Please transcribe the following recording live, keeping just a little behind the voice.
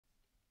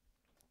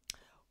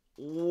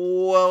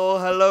Well,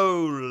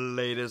 hello,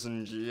 ladies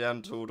and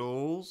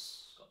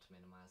gentles. Got to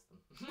minimise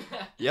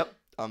them. Yep,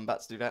 I'm about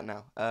to do that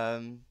now.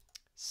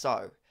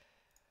 So,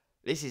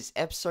 this is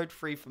episode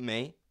 3 for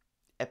me,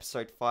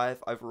 episode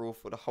 5 overall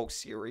for the whole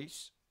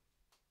series,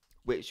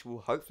 which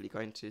will hopefully go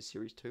into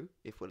series 2,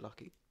 if we're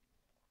lucky,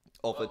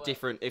 of Well,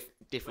 different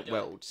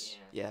worlds.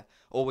 Yeah.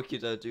 Or we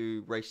could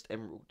do Raced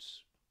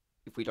Emeralds,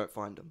 if we don't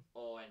find them.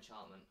 Or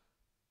enchantment.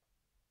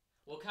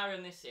 We'll carry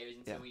on this series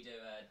until we do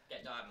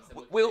get diamonds.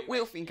 Then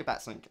We'll think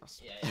about something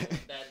else. Yeah,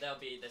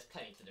 there's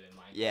plenty to do in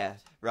Minecraft. Yeah,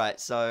 right,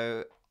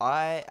 so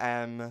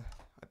I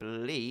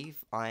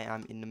believe I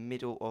am in the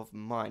middle of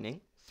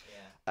mining.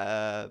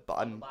 Yeah. But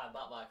I'm...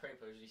 by a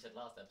creeper, as you said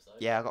last episode.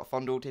 Yeah, I got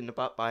fondled in the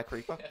butt by a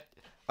creeper.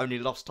 Only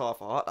lost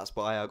half a heart, that's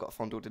why I got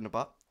fondled in the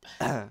butt.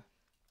 Not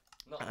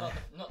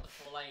the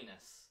full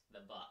anus,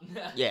 the butt.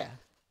 Yeah,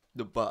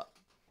 the butt.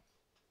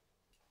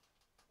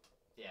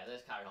 Yeah,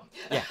 let's carry on.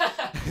 Yeah.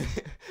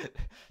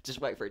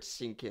 Just wait for it to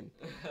sink in.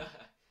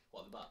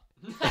 What, the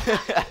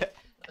butt?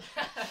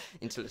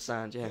 Into the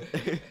sand, yeah.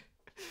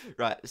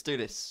 Right, let's do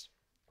this.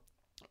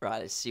 Right,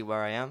 let's see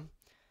where I am.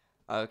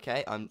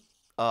 Okay, I'm...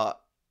 right,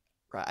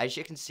 as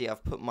you can see,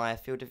 I've put my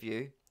field of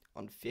view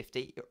on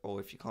 50,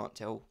 or if you can't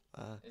tell...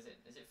 Is it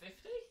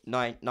 50?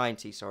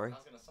 90, sorry. I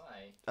was going to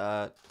say.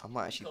 I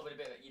might actually...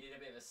 You did a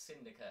bit of a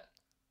syndicate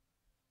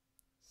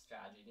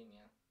strategy, didn't you?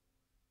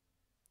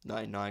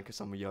 99,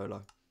 because I'm a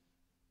YOLO.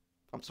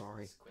 I'm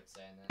sorry. Just quit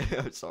saying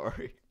that. I'm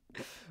sorry.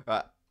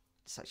 Right,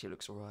 this actually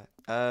looks alright.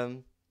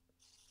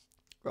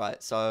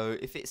 Right, so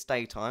if it's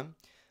daytime,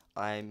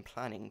 I'm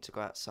planning to go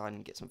outside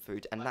and get some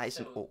food, and that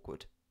isn't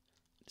awkward.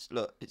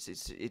 Look, it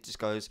just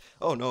goes,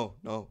 oh no,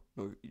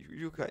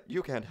 you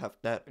can't have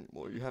that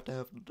anymore. You have to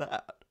have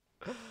that.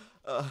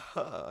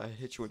 I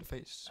hit you in the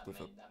face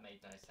that made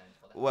no sense.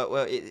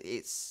 Well,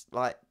 it's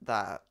like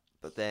that,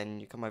 but then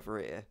you come over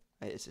here,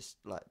 and it's just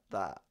like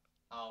that.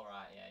 Oh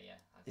right, yeah.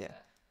 Yeah.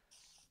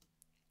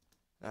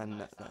 And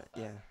nice,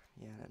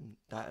 and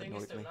that I think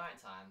annoyed it's still me.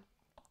 night time.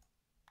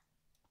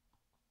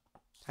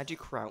 How'd you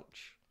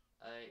crouch?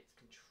 It's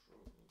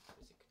control.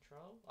 Is it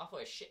control? I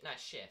thought it's shift. No,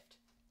 shift.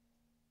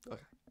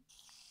 Okay.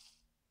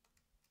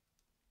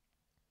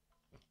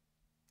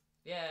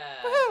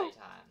 Yeah, Woohoo!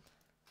 daytime.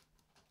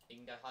 You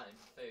can go hunting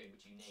for food,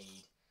 which you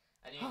need.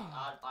 And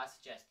I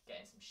suggest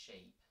getting some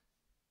sheep.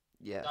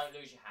 Yeah. Don't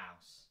lose your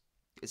house.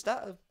 Is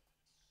that a...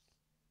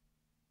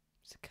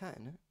 It's a cat,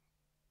 isn't it?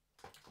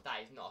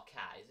 That is not a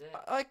cat, is it?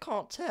 I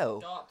can't tell.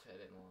 Dark to it a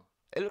bit more.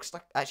 It looks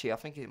like... Actually, I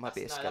think it might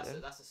be a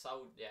skeleton. That's a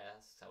soldier. Yeah,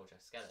 that's a soldier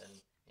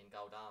skeleton in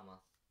gold armor.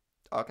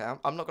 Okay,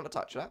 I'm not going to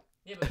touch that.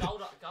 Yeah, but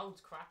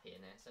gold's crappy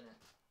in this, isn't it?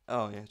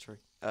 Oh, yeah, true.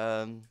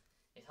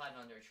 It's hiding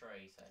under a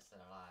tree, so it's still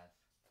alive.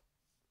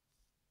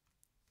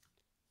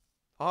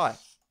 Hi. Wait,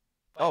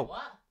 Oh.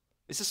 what?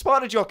 It's a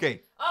spider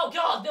jockey. Oh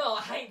god, no!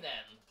 I hate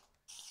them.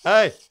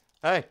 Hey.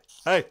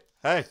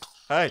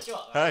 Do you know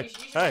what, right? You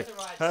should have to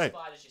ride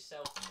spiders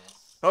yourself in this.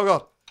 Oh,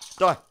 God.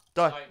 Die.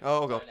 Don't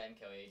God. let him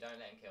kill you. Don't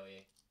let him kill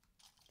you.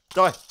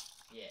 Die.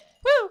 Yeah.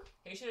 Woo.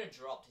 He should have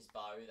dropped his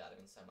bow. That'd have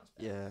been so much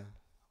better. Yeah.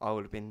 I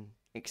would have been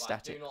Right,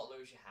 ecstatic. do not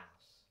lose your house.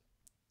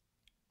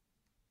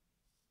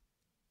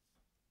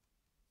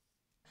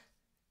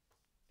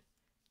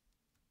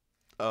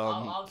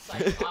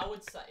 I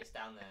would say it's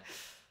down there.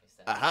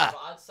 Aha.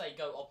 But I'd say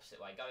go opposite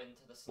way. Go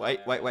into the snow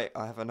area. Wait.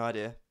 I have an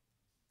idea.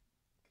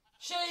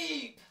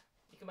 Sheep!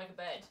 You can make a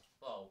bed.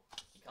 Well,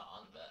 you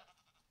can't, but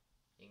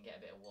you can get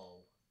a bit of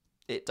wool.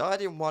 It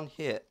died in one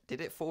hit.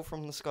 Did it fall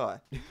from the sky?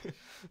 It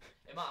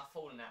might have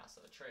fallen out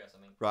of a tree or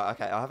something. Right,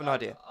 okay, I have an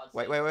idea.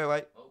 Wait.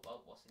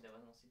 Oh, what's he doing?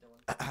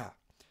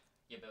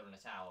 You're building a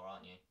tower,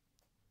 aren't you?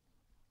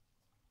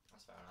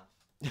 That's fair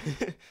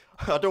enough.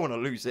 I don't want to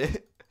lose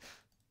it.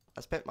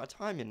 I spent my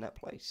time in that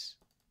place.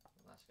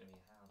 Well, that's going to be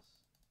your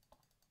house.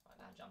 Right,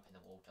 now jump in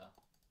the water.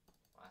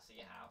 Right, I see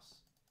your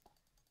house.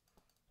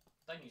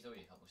 Don't use all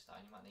your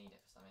cobblestone, you might need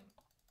it for something.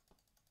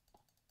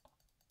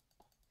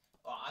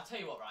 Alright, I'll tell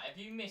you what, right, if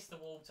you miss the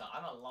water,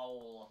 I'm a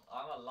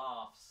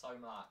laugh so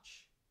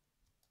much.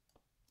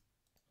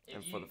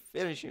 For the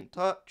finishing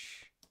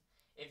touch...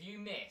 If you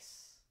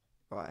miss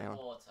Right, hang on.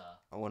 water,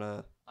 I want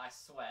to... I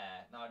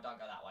swear, no, don't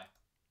go that way.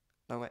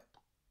 No, wait.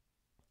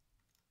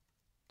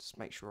 Just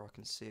make sure I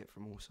can see it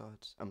from all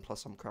sides. And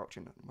plus I'm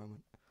crouching at the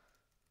moment.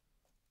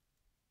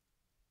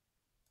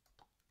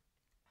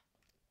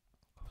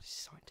 Oh, this is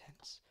so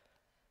intense.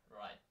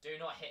 Right, do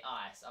not hit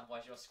ice,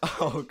 otherwise you're screwed.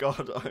 Oh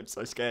god, I'm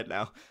so scared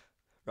now.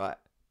 Right.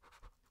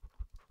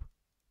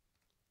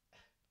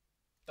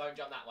 Don't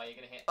jump that way, you're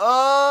going to hit...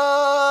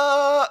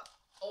 Oh!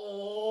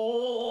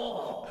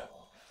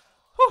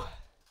 Whew.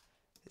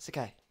 It's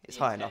okay. It's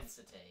high enough.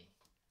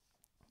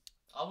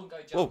 I wouldn't go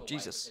jungle way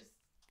Jesus.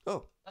 because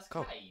Oh, that's a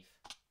cool. cave.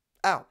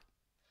 Ow.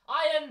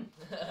 Iron!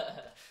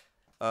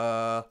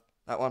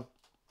 That one.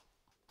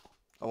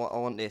 I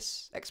want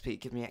this. XP.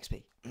 Give me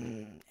XP.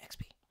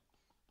 XP.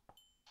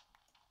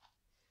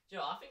 Do you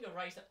know, I think a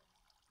racer...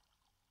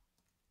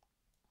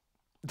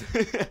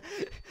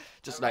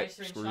 Just Racer like,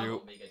 in screw Jungle you.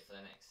 would be good for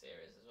the next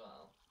series as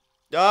well.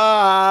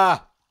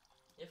 Ah!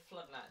 You're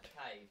flooding out the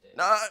dude.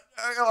 No,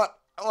 come on,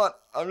 come on.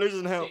 I'm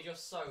losing health. Dude, you're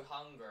so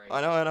hungry.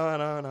 I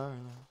know.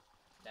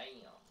 Damn.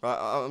 Right,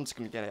 I'm just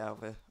gonna get it out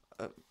of here.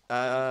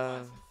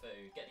 Find some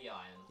food. Get the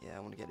iron. Yeah, I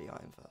want to get the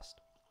iron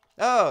first.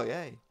 Oh,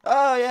 yay.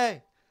 Oh,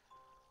 yay.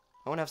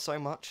 I want to have so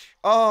much.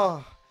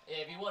 Oh. Yeah,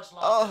 if you watched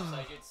last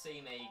episode, you'd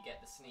see me get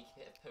the sneaky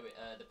bit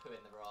of the poo in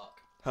the rock.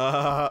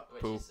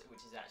 which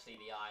is actually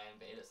the iron,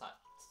 but it looks like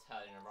it's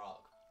turning a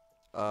rock.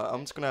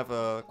 I'm just gonna have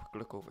a quick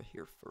look over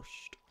here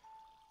first.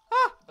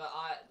 But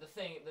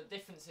the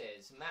difference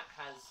is Matt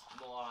has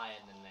more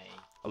iron than me.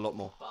 A lot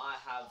more. But I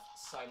have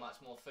so much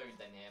more food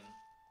than him.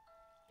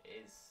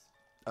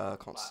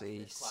 Can't see.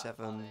 It's quite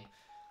 7. funny.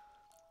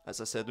 As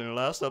I said in the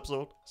last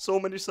episode, so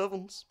many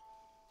 7s.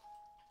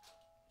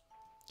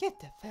 Get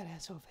the fat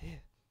ass over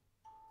here.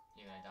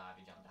 You're gonna die if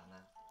you jump down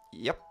there.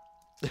 Yep.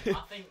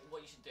 I think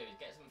what you should do is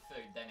get some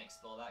food, then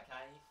explore that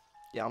cave.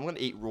 Yeah, I'm gonna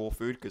eat raw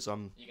food because You're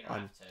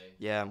gonna have to.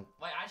 Yeah.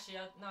 Wait, actually,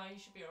 no, you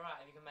should be alright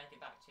if you can make it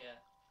back to your.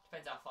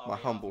 Depends how far My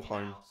away humble you are from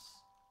your home. house.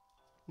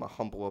 My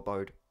humble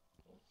abode.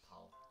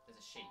 Oh, there's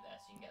a sheep there,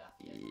 so you can get that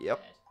for your Yep.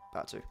 bed.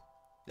 About to.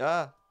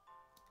 Ah.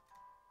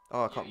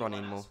 Oh, I can't You run got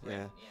that anymore.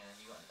 sprint, Yeah.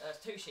 you got. There's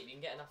 2 sheep. You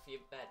can get enough for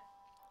your bed.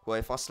 Well,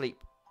 if I sleep.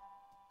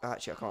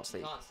 Actually, I can't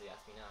sleep. You can't see.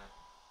 That's me now.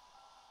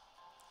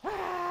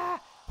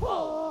 Ah.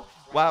 Oh,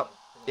 Wow, raining.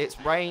 There's it's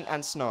another cave rain there.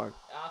 and snow.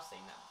 I've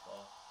seen that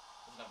before.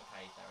 There's another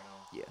cave there and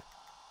all. Yeah.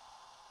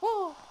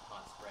 Whoa.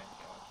 Can't sprint.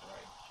 You're on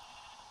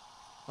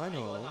 3. I You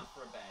got know. enough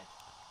for a bed.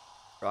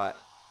 Right.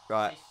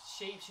 Right.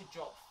 See, sheep should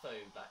drop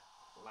food like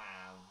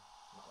lamb,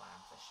 not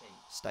lamb, they're sheep.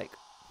 Steak.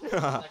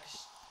 Like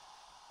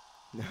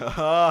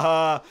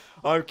a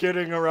I'm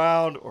kidding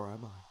around, or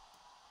am I?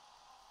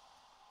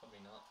 probably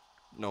not.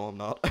 No, I'm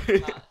not. But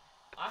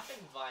I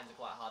think vines are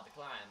quite hard to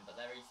climb, but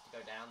they're easy to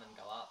go down and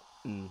go up.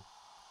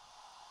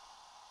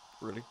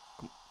 Really?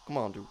 Come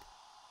on, dude.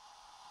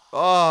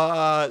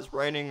 Ah, it's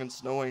raining and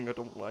snowing. I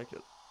don't like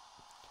it.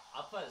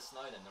 I prefer the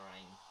snow than the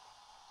rain.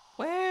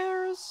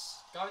 Where's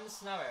Go in the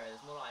snow area.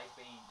 There's more likely to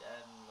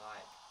be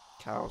like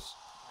cows?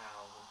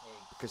 cows and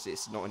pigs. Because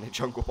it's not in a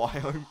jungle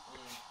biome. Mm.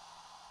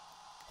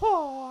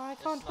 Oh, I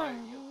The can't snow,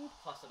 breathe.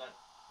 plus, I don't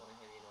want to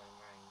hear the annoying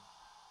rain.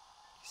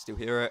 Still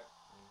hear it.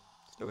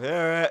 Mm. Still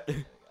hear it. There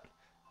we go.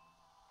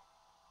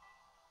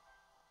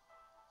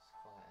 It's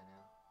quieter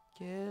now.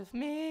 Give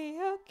me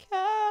a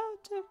cow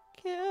to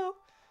kill.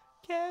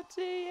 Can't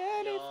see You're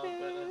anything.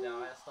 gonna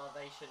die of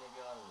starvation if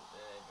you're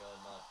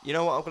not. You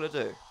know what I'm gonna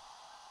do?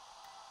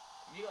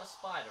 Have you got a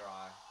spider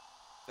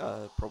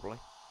eye? Probably.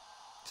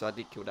 So I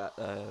did kill that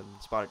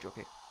spider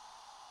jockey.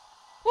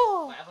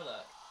 Wait, have a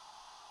look.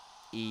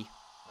 E.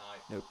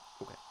 No. Nope.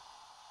 Okay.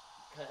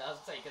 Cause I was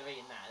gonna say you could have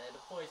eaten that. They'd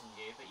have poisoned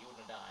you, but you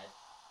wouldn't have died.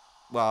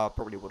 Well, I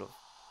probably would have.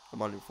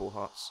 I'm only 4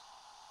 hearts.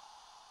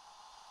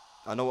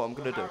 I know what I'm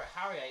gonna do.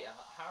 Harry ate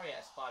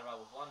a spider eye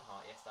with 1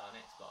 heart yesterday on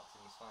Xbox,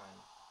 and he's fine.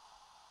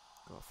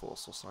 Got a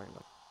force or something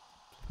like.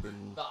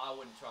 flipping- But I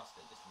wouldn't trust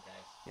it just in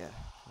case. Yeah.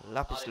 I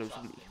Lapis didn't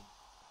trust lazuli. him.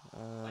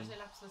 What did you say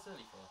lapis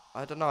lazuli for?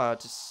 I don't know. I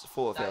just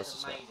thought of it. I That was is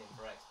just like, amazing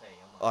for XP.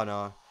 I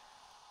know.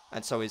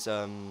 And so is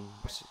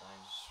what's it?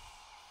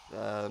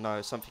 Redstone,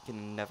 No, something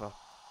in Nether.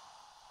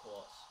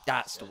 quartz.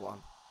 That's the Good.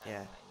 one. That's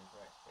Yeah. amazing for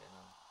XP and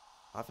all.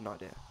 I have an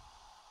idea.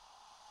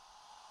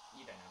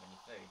 You don't have any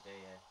food, do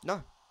you? No.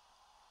 Did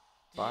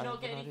But I you not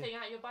have get an idea. anything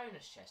out of your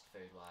bonus chest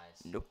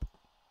food-wise? Nope.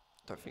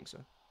 Don't think so.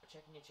 We're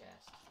checking your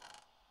chest.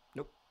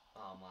 Nope.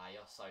 Oh my,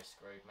 you're so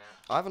screwed, man.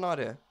 I have an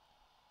idea.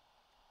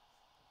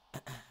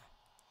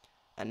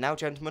 And now,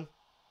 gentlemen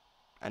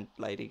and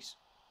ladies,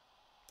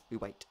 we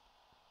wait.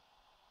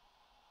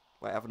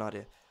 Wait, I have an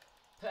idea.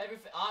 Put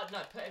everything.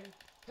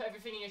 Put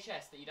everything in your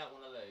chest that you don't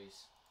want to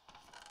lose.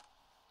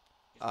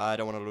 I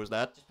don't want to lose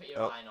that. Just put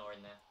your iron ore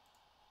in there.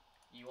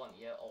 You want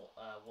your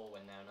wool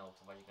in there and all,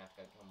 otherwise you're gonna have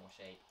to go kill more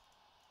sheep.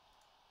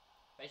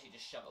 Basically,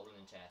 just shove it all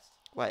in the chest.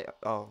 Wait,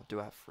 oh, do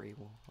I have 3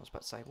 wool? I was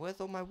about to say,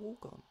 where's all my wool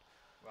gone?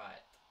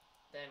 Right.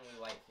 Then we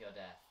wait for your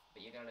death,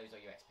 but you're gonna lose all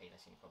your XP.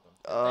 That's the only problem.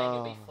 Then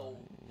you'll be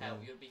full health.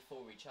 yeah. You'll be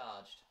full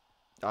recharged.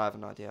 I have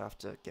an idea. I have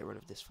to get rid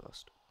of this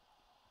first.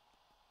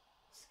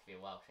 This could be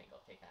a wild thing.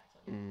 Got a pickaxe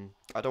on you.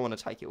 I don't want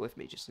to take it with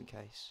me just in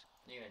case.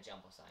 You're gonna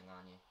jump or something,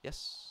 aren't you?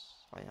 Yes,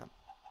 I am.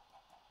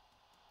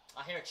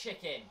 I hear a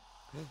chicken.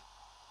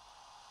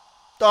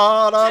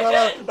 No, no, no,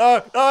 no,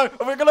 no, no,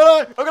 I'm gonna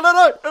die, I'm gonna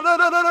die, no, no,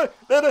 no, no, no,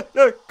 no, no,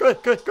 no,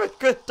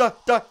 good, die,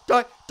 die,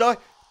 die, die.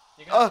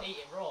 You're gonna eat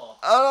it raw.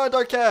 I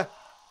don't care.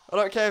 I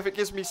don't care if it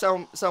gives me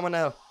salmon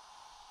now.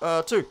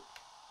 2. You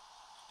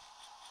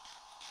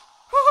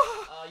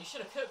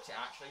should have cooked it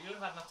actually. You would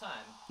have had enough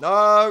time.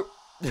 No.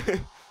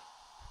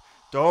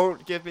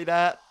 Don't give me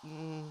that.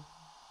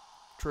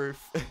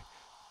 Truth.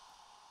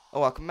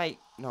 Oh, I can make.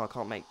 No, I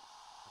can't make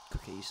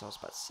cookies. I was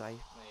about to say.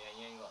 No, yeah,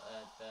 you ain't got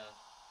the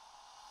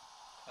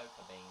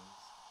cocoa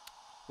beans.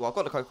 Well, I've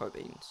got the cocoa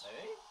beans. Do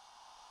you?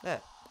 Yeah.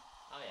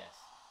 Oh yes.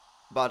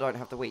 But I don't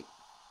have the wheat.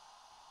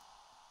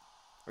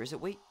 Or is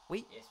it wheat?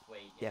 Wheat? Yes,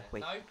 wheat. Yeah,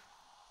 wheat. No.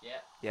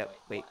 Yeah. Yeah,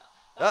 wheat.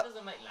 That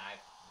doesn't make lag.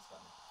 It's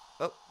got me.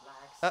 Oh.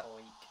 Lag spike.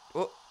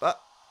 Oh.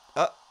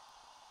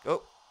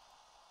 Oh.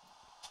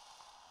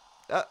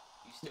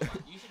 You You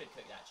should have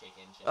cooked that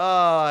chicken.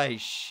 I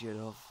should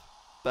have.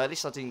 But at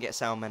least I didn't get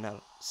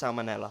salmonella.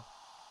 Salmonella.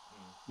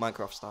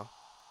 Minecraft style.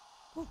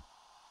 Ooh.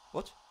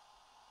 What?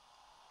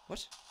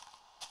 What?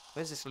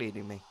 Where's this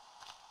leading me?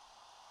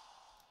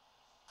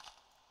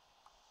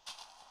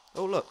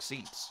 Oh look,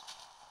 seeds.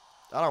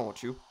 I don't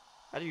want you.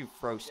 How do you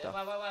throw stuff?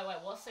 Wait.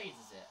 What seeds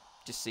is it?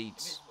 Just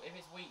seeds. If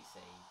it's wheat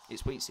seeds.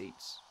 It's wheat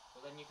seeds.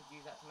 Well, then you could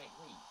use that to make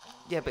wheat.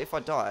 Yeah, but if I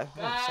die...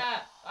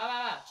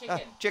 Chicken.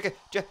 Chicken.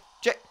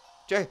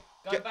 Chicken.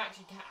 Go back to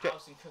your cat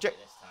house and cook it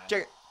this time.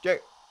 Chicken.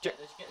 Get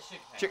the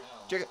sugar cane.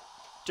 Chicken.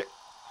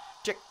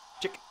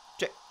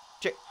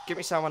 Chicken. Give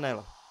me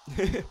salmonella.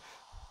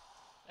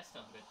 That's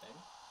not a good thing.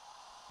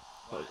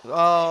 Right.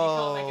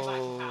 Oh. If you can't make it back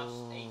to your house,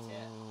 eat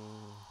it.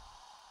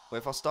 Well,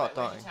 if I start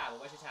dying...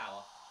 Where's your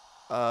tower?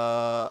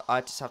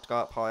 I just have to go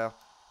up higher.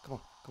 Come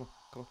on.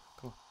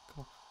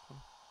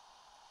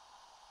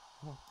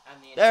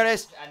 There it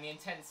is. And the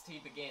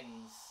intensity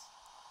begins.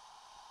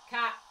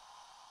 Cat.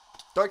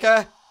 Don't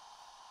care.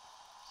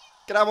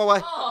 Get out of my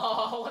way.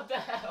 Oh, what the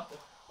hell?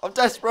 I'm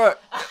desperate.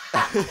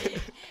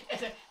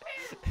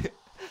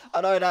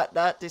 I know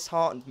that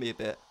disheartened me a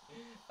bit.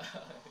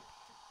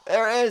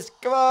 There it is.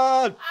 Come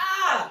on.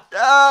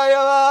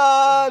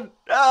 Come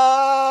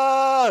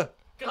on.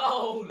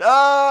 Coal.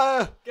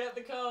 Get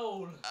the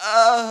coal.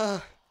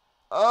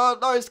 Oh,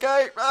 no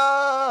escape.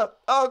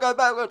 Oh, go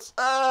backwards.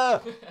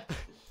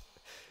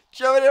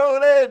 Shoving it all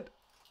in.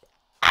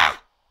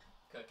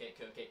 Cook it.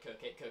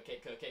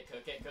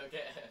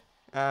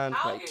 And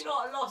how wait. have you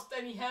not lost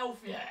any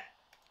health yet?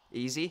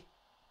 Easy.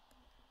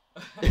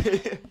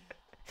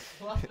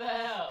 What the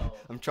hell?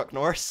 I'm Chuck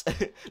Norris.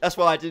 That's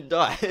why I didn't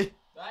die.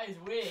 That is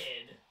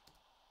weird.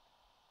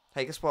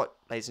 Hey, guess what,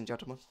 ladies and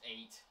gentlemen?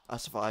 Eat. I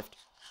survived.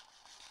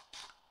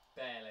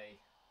 Barely.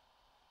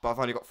 But I've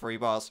only got 3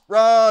 bars.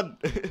 Run!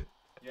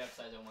 Your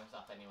episode's almost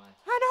up anyway.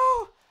 I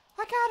know!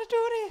 I gotta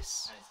do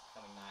this! And it's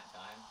becoming night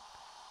time.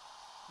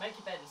 Make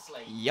your bed and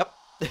sleep. Yep.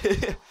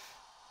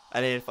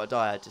 And then if I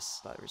die, I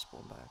just like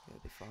respawn back.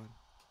 It'll be fine.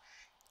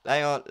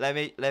 Hang on, let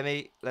me.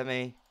 Make your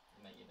bed.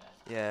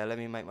 Yeah, let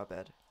me make my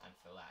bed. And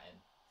fill that in.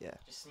 Yeah.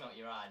 Just smelt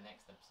your eye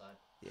next episode.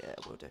 Yeah,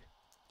 we'll do.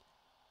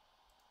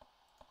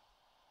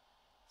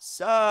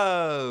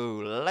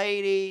 So,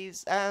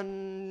 ladies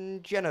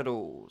and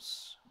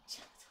genitals.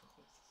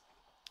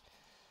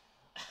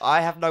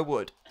 I have no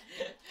wood.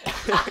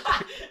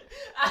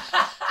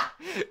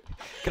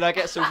 Can I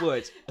get some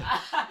wood?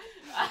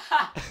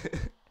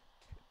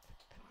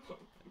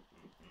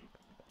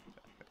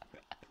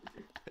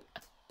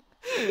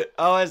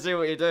 Oh, I see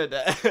what you're doing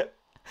there.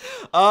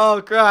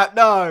 Oh, crap,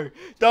 no.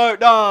 No,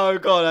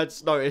 God, I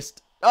just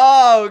noticed.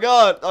 Oh,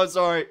 God, I'm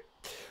sorry.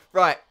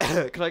 Right,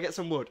 can I get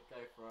some wood? Go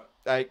for it.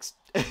 Thanks.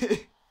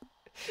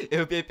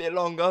 It'll be a bit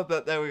longer,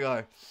 but there we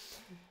go.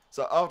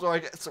 So after I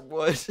get some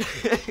wood,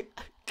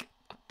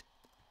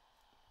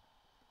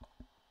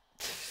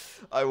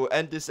 I will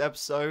end this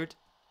episode,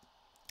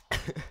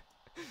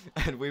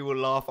 and we will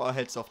laugh our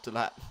heads off to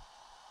that.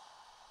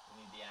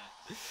 We need the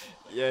axe.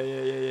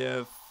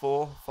 Yeah.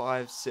 4,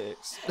 5,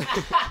 6. You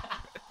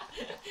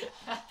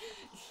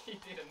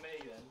did a me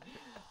then.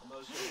 I'm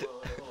not sure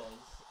what it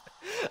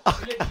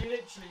was. Okay. You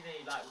literally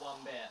need like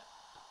one bit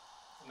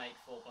to make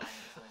 4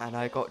 blankets. And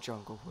I got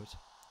jungle wood.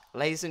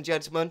 Ladies and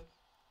gentlemen,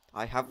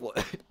 I have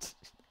wood.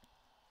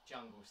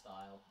 Jungle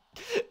style.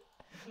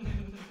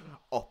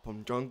 Up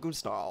jungle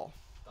style.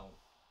 Don't.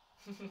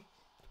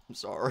 I'm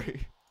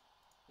sorry.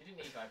 You didn't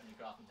need to open your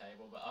crafting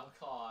table, but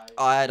okay.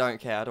 I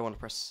don't care. I don't want to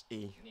press E.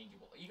 You need your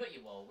wall. You got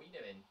your wall. What are you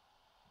doing?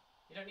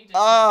 You don't need to.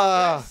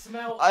 Ah, you don't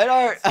smell. I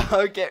don't.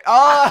 Okay.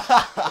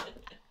 Ah.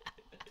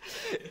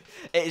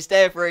 It's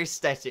there for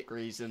aesthetic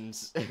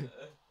reasons.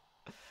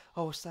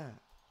 Oh, what's that?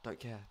 Don't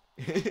care.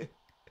 Dear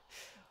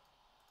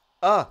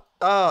God.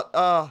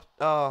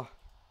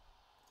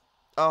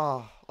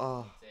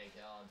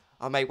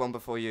 I made one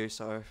before you,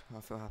 so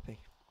I feel happy.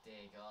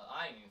 Dear God.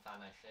 I ain't even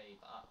found no sheep,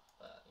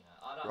 but you know,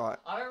 Right.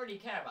 I don't really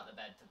care about the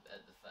bed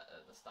at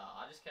the start.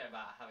 I just care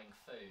about having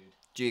food.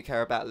 Do you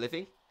care about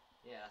living?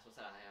 Yeah, that's what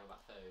I said. I care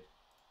about food.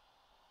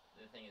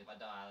 The thing is, if I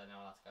die, then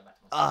I'll have to go back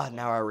to my.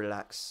 Now I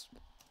relax.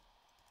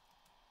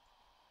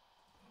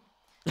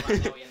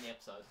 Right, now we end the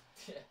episode.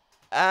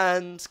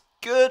 And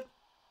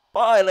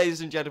goodbye,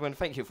 ladies and gentlemen.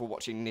 Thank you for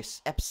watching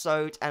this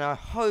episode, and I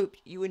hope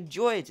you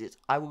enjoyed it.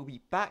 I will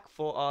be back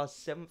for our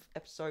 7th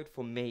episode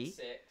for me.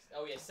 6.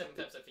 Oh yeah, 7th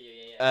episode for you.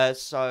 Yeah.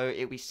 So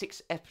it'll be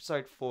 6th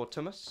episode for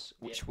Thomas,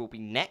 which will be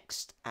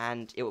next,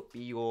 and it will be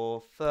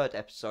your 3rd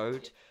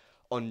episode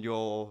on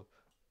your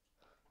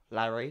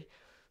Larry,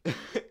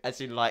 as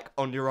in like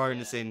on your own,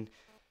 as in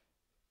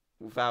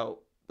without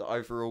the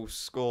overall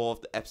score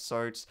of the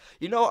episodes.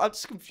 You know what? I'm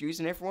just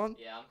confusing everyone.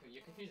 Yeah,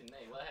 you're confusing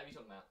me. What the hell are you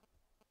talking about?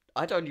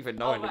 I don't even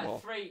know Right,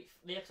 anymore.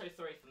 the episode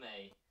 3 for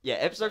me. Yeah,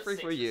 episode Like 3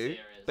 6 for for you, series.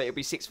 but it'll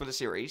be 6 for the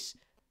series.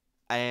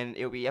 And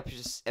it'll be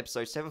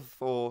episode 7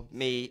 for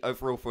me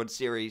overall for the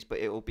series, but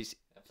it will be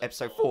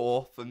episode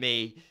 4 for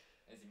me,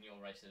 As in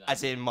your race today.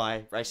 as in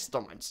my race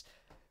dominance.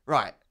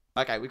 Right,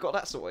 okay, we got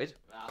that sorted.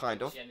 Right,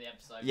 kind I'll of. end the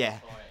episode Yeah.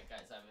 before it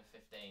goes over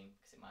 15,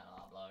 because it might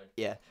not upload. episode.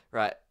 Yeah,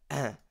 right.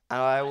 And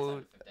I That's will.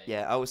 over 15.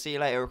 Yeah, I will see you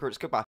later, recruits. Goodbye.